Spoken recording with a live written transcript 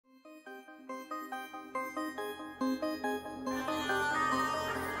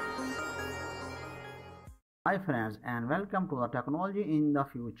Hi friends and welcome to the technology in the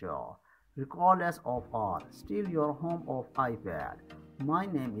future. Regardless of all, still your home of iPad. My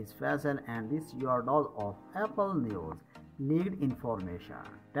name is Faisal and this is your dose of Apple news, leaked information,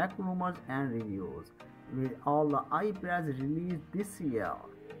 tech rumors and reviews. With all the iPads released this year,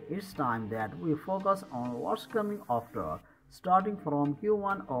 it's time that we focus on what's coming after, starting from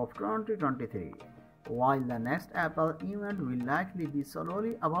Q1 of 2023. While the next Apple event will likely be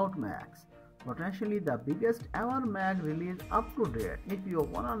solely about Macs, potentially the biggest ever Mac release up to date. If you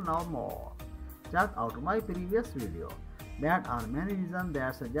wanna know more, check out my previous video. There are many reasons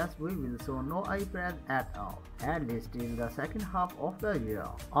that suggest we will show no iPad at all, at least in the second half of the year,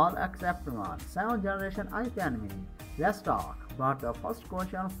 all except one, 7th generation iPad mini. Let's talk. But the first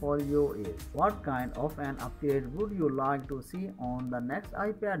question for you is, what kind of an upgrade would you like to see on the next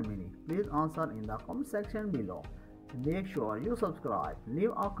iPad mini? Please answer in the comment section below. Make sure you subscribe,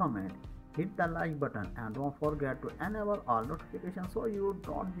 leave a comment, hit the like button and don't forget to enable all notifications so you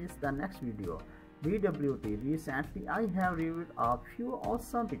don't miss the next video. BWT, recently I have reviewed a few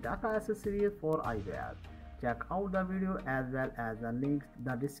awesome Pitaka accessories for iPad. Check out the video as well as the links,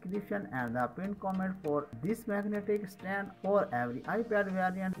 the description and the pinned comment for this magnetic stand for every iPad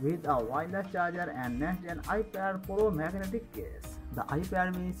variant with a wireless charger and next-gen iPad Pro magnetic case. The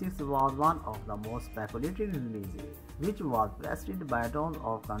iPad mini 6 was one of the most speculated releases, which was preceded by tons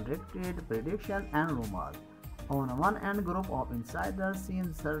of contradicted predictions and rumors. On one end, group of insiders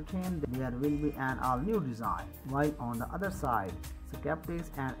seem certain there will be an all-new design, while on the other side,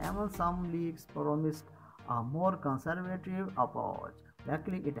 skeptics and even some leaks promised a more conservative approach.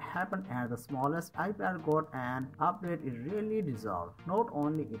 Luckily, it happened and the smallest iPad got an update it really deserved. Not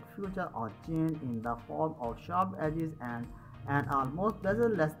only it featured a change in the form of sharp edges and an almost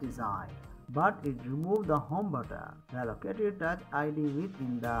bezel-less design, but it removed the home button, relocated Touch ID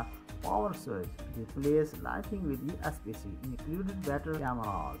within the power switch, replaced lighting with USB-C, included better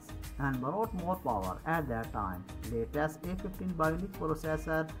cameras, and brought more power. At that time, latest A15 Bionic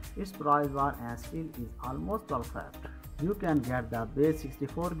processor, its price was and still is almost perfect. You can get the base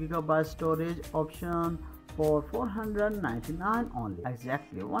 64GB storage option for $499 only,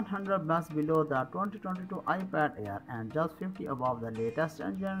 exactly $100 below the 2022 iPad Air and just $50 above the latest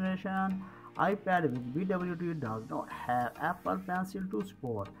 10th generation iPad. With BWT does not have Apple Pencil to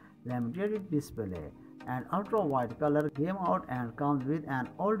support laminated display and ultra-wide color game out and comes with an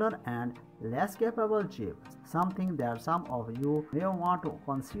older and less capable chip, something that some of you may want to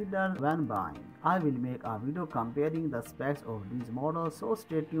consider when buying. I will make a video comparing the specs of these models, so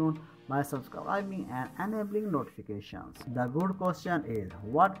stay tuned by subscribing and enabling notifications. The good question is,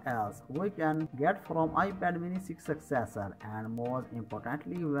 what else we can get from iPad mini 6 successor, and more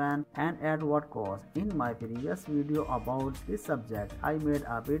importantly when and at what cost. In my previous video about this subject, I made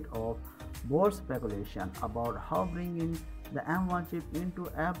a bit of bold speculation about how bringing the M1 chip into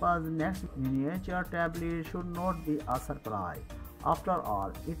Apple's next miniature tablet should not be a surprise. After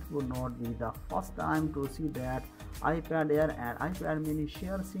all, it would not be the first time to see that iPad Air and iPad mini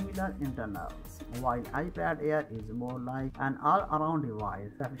share similar internals. While iPad Air is more like an all-around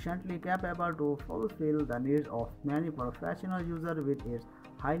device, sufficiently capable to fulfill the needs of many professional users with its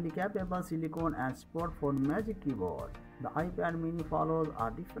highly capable silicone and support for Magic Keyboard, the iPad mini follows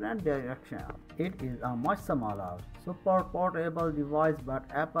a different direction. It is a much smaller, super portable device, but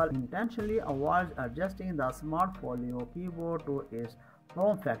Apple intentionally avoids adjusting the Smart Folio keyboard to its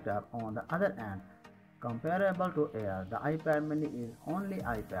form factor. On the other hand, comparable to Air, the iPad mini is only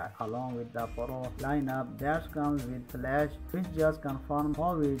iPad, along with the Pro lineup that comes with Flash, which just confirms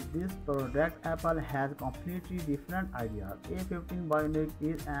how with this product Apple has completely different ideas. A15 Bionic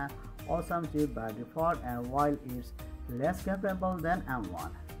is an awesome chip by default, and while it's less capable than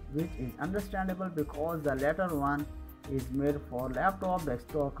M1, which is understandable because the latter one is made for laptop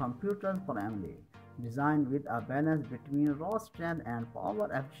desktop computers primarily, designed with a balance between raw strength and power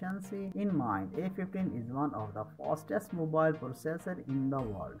efficiency in mind. A15 is one of the fastest mobile processors in the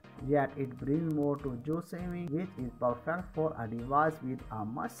world, yet it brings more to juice saving, which is perfect for a device with a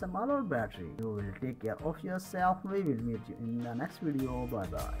much smaller battery. You will take care of yourself. We will meet you in the next video. Bye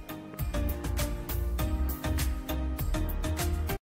bye.